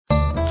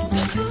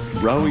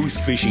Roey's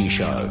Fishing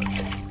Show.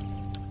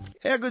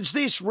 How good's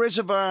this?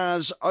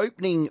 Reservoirs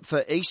opening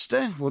for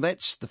Easter. Well,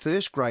 that's the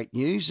first great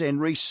news,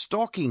 and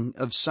restocking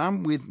of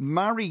some with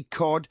Murray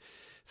cod.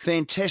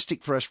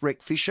 Fantastic for us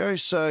rec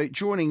fishers. So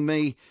joining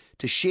me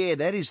to share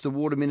that is the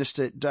Water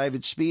Minister,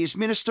 David Spears.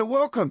 Minister,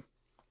 welcome.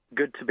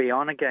 Good to be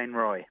on again,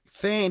 Roy.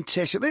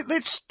 Fantastic.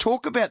 Let's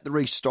talk about the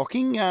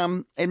restocking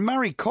and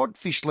Murray cod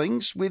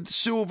fishlings with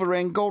silver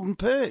and golden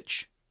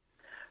perch.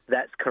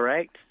 That's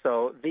correct.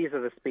 So these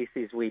are the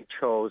species we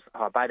chose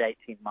about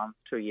 18 months,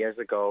 2 years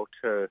ago,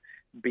 to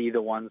be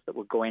the ones that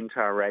would go into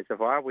our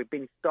reservoir. We've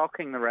been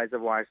stocking the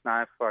reservoirs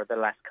now for the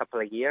last couple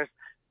of years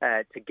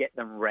to get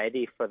them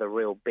ready for the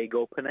real big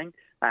opening.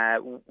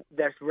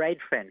 There's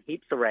redfin,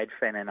 heaps of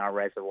redfin in our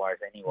reservoirs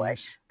anyway.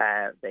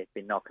 Yes. They've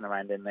been knocking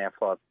around in there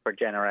for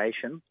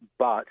generations,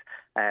 but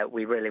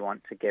we really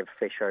want to give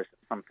fishers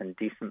something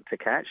decent to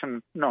catch.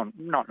 And no,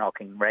 not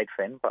knocking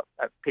redfin, but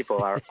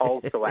people are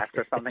also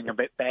after something a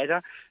bit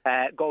better.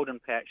 Golden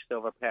perch,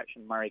 silver perch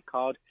and Murray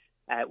cod.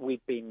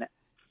 We've been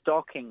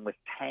stocking with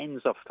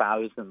tens of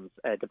thousands,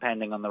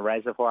 depending on the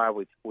reservoir.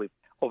 We've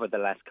over the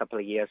last couple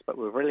of years, but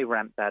we've really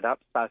ramped that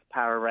up. South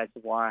Power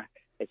Reservoir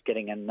is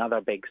getting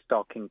another big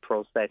stocking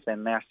process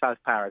in there. South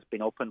Power has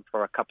been open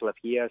for a couple of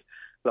years.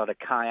 A lot of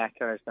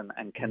kayakers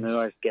and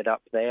canoers get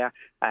up there.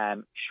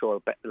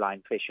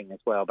 Shoreline fishing as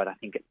well, but I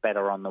think it's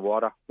better on the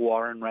water.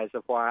 Warren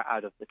Reservoir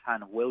out of the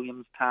town of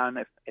Williamstown,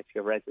 if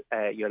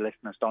your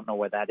listeners don't know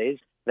where that is,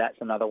 that's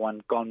another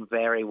one gone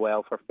very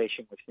well for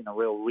fishing. We've seen a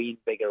real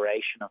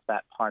reinvigoration of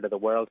that part of the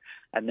world.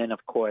 And then,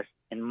 of course,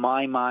 in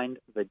my mind,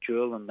 the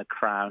jewel and the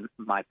crown,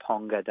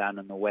 Maiponga down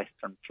in the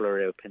western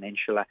Fleurieu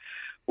Peninsula.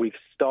 We've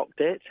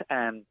stocked it,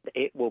 and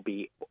it will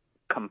be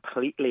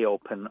completely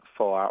open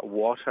for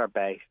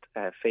water-based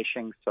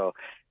fishing. So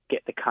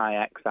get the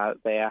kayaks out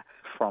there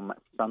from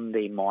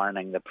Sunday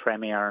morning. The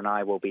Premier and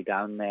I will be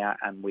down there,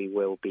 and we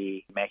will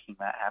be making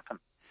that happen.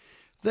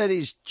 That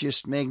is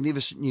just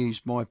magnificent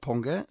news,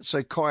 Maiponga.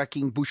 So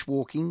kayaking,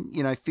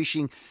 bushwalking,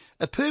 fishing.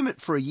 A permit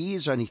for a year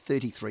is only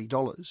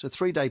 $33. A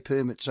 3-day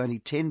permit's only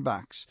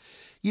 $10.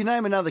 You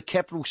name another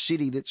capital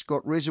city that's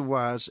got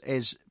reservoirs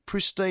as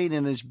pristine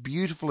and as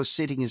beautiful a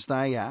setting as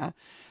they are,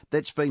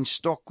 that's been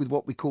stocked with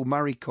what we call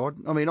Murray cod.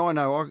 I mean,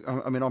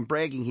 I'm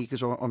bragging here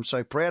because I'm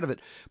so proud of it.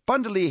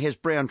 Bundalia has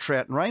brown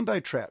trout and rainbow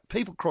trout.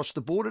 People cross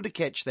the border to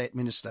catch that,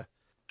 Minister.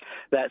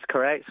 That's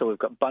correct. So we've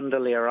got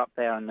Bundalia up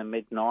there in the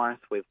mid-north.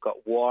 We've got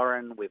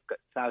Warren. We've got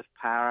South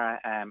Power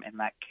in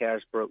that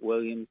Carisbrook,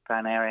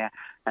 Williamstown area.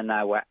 And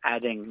now we're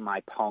adding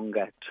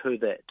Maiponga to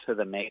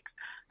the mix.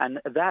 And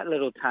that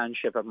little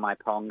township of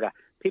Maiponga,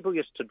 people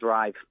used to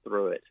drive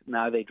through it.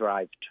 Now they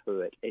drive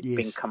to it. It's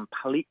been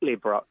completely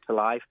brought to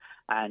life.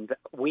 And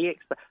we've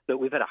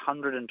had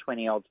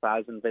 120-odd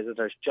thousand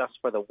visitors just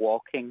for the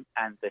walking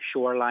and the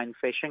shoreline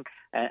fishing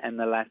in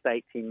the last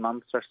 18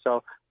 months or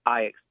so.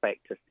 I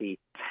expect to see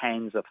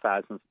tens of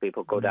thousands of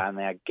people go down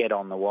there, get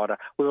on the water.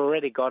 We've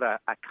already got a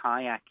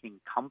kayaking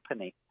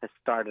company has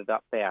started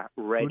up there,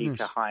 ready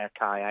to hire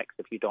kayaks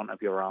if you don't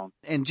have your own.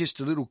 And just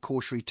a little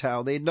cautionary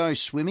tale there, no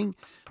swimming.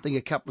 I think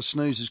a couple of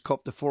snoozers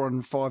copped a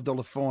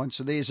 $405 fine.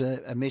 So there's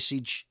a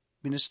message,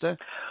 Minister.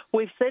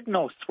 We've said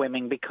no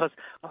swimming because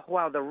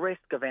while the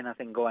risk of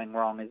anything going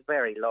wrong is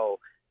very low,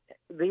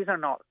 these are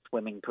not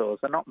swimming pools.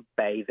 They're not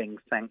bathing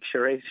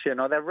sanctuaries.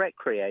 They're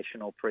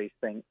recreational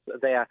precincts.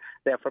 They're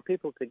for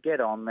people to get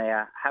on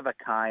there, have a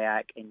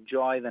kayak,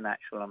 enjoy the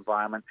natural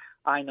environment.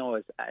 I know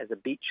as a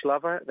beach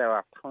lover, there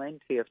are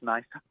plenty of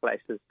nicer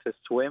places to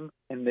swim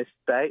in this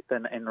state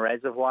than in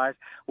reservoirs.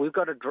 We've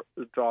got to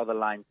draw the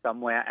line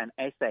somewhere, and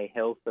SA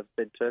Health have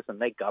said to us, and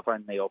they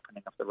govern the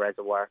opening of the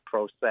reservoir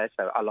process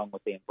along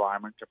with the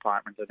Environment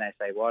Department and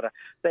SA Water.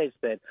 They've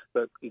said,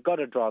 look, you've got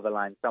to draw the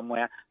line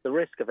somewhere. The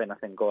risk of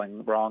anything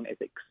going wrong is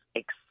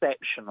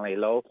exceptionally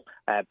low,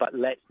 but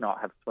let's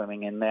not have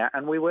swimming in there.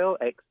 And we will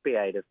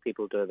expiate if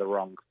people do the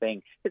wrong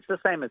thing. It's the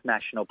same as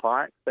national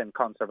parks and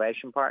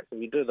conservation parks.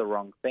 If you do the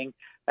wrong thing,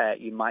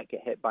 you might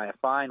get hit by a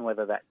fine,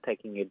 whether that's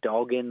taking your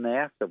dog in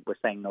there. So we're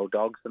saying no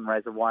dogs in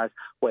reservoirs,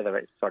 whether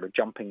it's sort of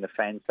jumping the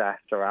fence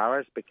after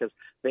hours, because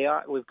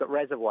we've got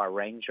reservoir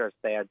rangers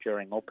there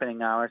during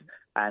opening hours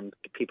and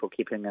people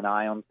keeping an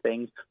eye on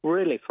things.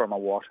 Really, from a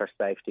water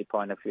safety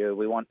point of view,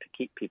 we want to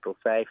keep people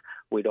safe.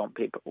 We don't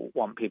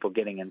want people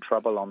getting in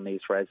trouble on these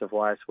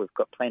reservoirs. We've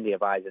got plenty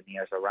of eyes and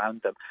ears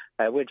around them.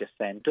 We're just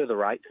saying, do the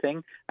right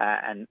thing,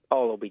 and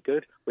all will be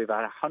good. We've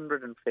had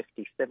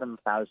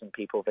 157,000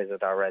 people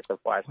visit our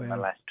reservoirs in the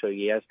last 2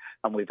 years,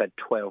 and we've had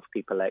 12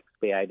 people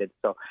expiated.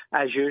 So,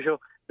 as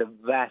usual, the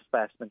vast,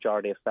 vast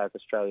majority of South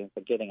Australians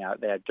are getting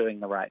out there,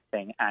 doing the right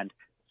thing, and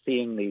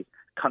seeing these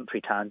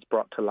country towns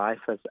brought to life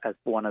as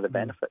one of the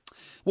benefits.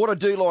 What I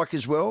do like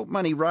as well,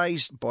 money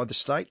raised by the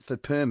state for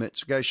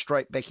permits goes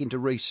straight back into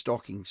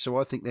restocking. So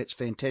I think that's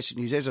fantastic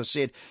news. As I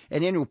said,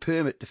 an annual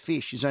permit to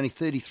fish is only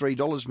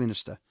 $33,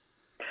 Minister.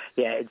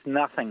 Yeah, it's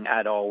nothing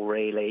at all,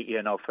 really,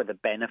 for the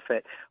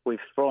benefit. We've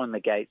thrown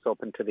the gates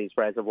open to these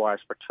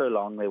reservoirs for too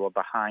long. They were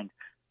behind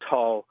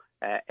tall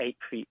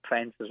 8-foot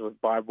fences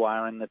with barbed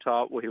wire in the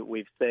top.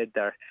 We've said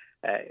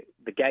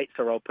the gates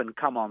are open,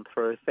 come on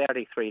through,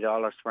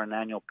 $33 for an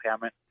annual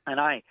permit. And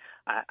I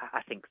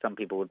think some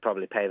people would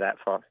probably pay that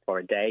for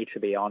a day, to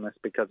be honest,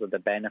 because of the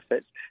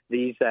benefits.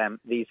 These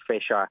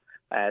fish are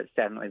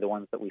certainly the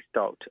ones that we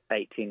stocked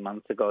 18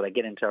 months ago. They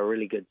get into a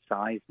really good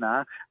size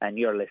now, and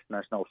your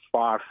listeners know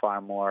far,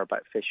 far more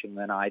about fishing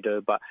than I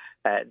do. But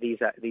these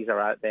are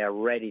out there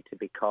ready to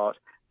be caught.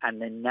 And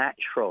the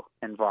natural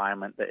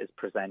environment that is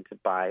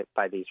presented by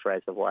these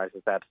reservoirs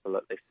is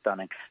absolutely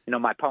stunning. You know,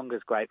 my Ponga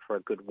is great for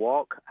a good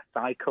walk, a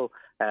cycle,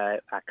 a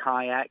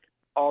kayak.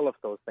 All of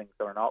those things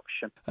are an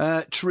option.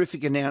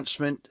 Terrific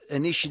announcement,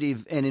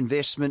 initiative and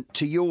investment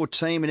to your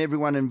team and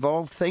everyone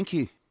involved. Thank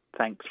you.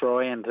 Thanks,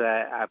 Roy, and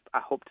I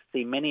hope to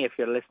see many of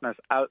your listeners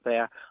out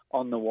there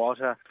on the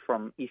water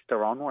from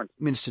Easter onwards.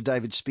 Minister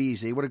David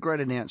Spears there, what a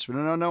great announcement.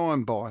 And I know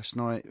I'm biased,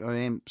 and I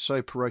am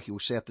so parochial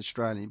South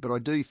Australian, but I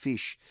do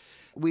fish.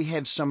 We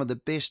have some of the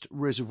best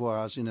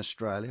reservoirs in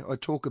Australia. I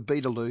talk of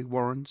Beetaloo,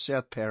 Warren,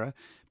 South Para,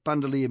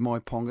 Bundalee and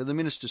Maiponga. The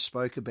Minister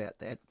spoke about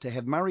that. To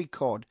have Murray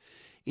cod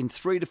in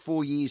 3 to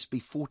 4 years be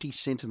 40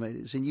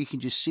 centimetres, and you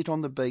can just sit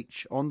on the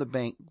beach, on the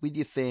bank, with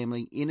your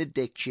family, in a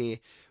deck chair,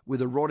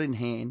 with a rod in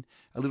hand,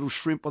 a little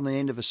shrimp on the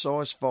end of a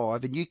size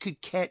 5, and you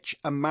could catch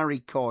a Murray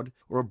cod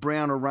or a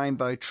brown or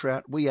rainbow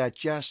trout. We are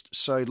just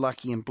so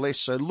lucky and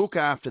blessed, so look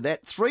after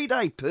that.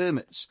 3-day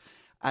permits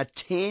are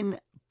 $10.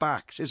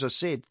 As I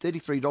said,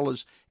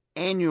 $33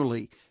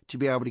 annually to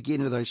be able to get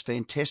into those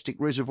fantastic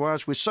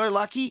reservoirs. We're so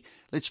lucky.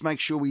 Let's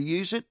make sure we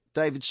use it.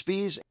 David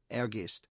Spears, our guest.